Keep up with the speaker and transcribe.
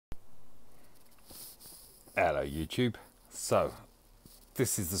Hello YouTube. So,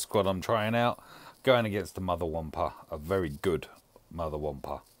 this is the squad I'm trying out. Going against the MothaWampa. A very good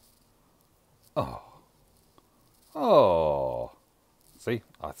MothaWampa. Oh. Oh. See,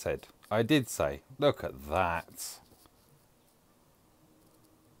 I did say. Look at that.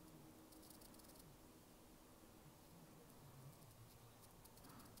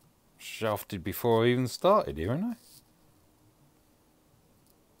 Shafted before I even started here, ain't I?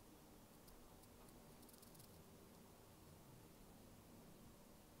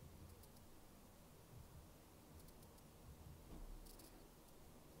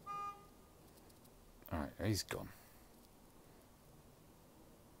 Alright, he's gone.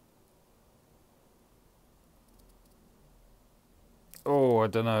 Oh, I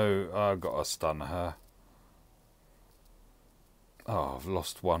don't know. I've got to stun her. Oh, I've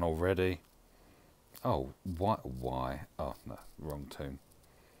lost one already. Oh, why? Oh, no, wrong tune.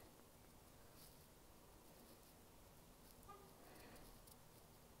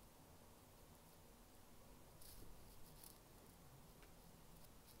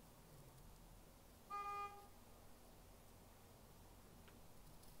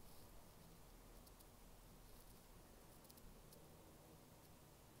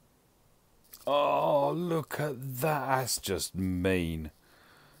 Oh, look at that. That's just mean.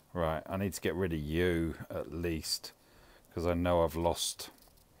 Right, I need to get rid of you at least, because I know I've lost.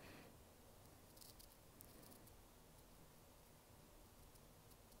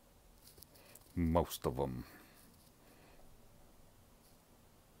 Most of them.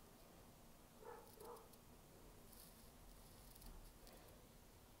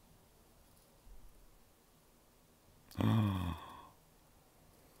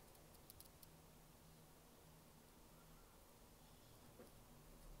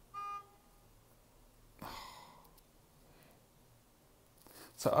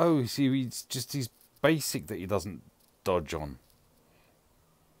 So, oh, see, it's just his basic that he doesn't dodge on.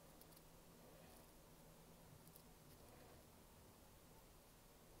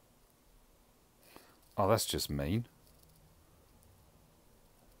 Oh, that's just mean.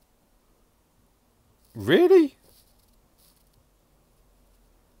 Really?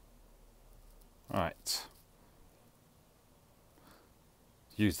 Right.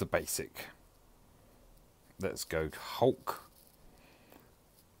 Use the basic. Let's go Hulk.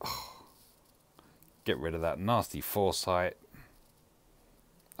 Oh. Get rid of that nasty foresight.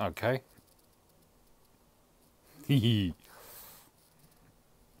 Okay.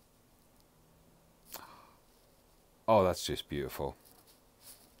 Oh, that's just beautiful.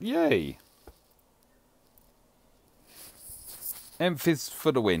 Yay. Emphys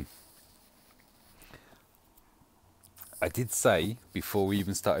for the win. I did say before we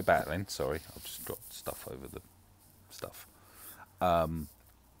even started battling, sorry, I've just dropped stuff over the stuff,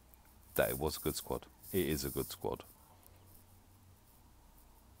 that it was a good squad. It is a good squad.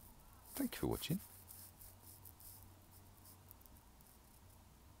 Thank you for watching.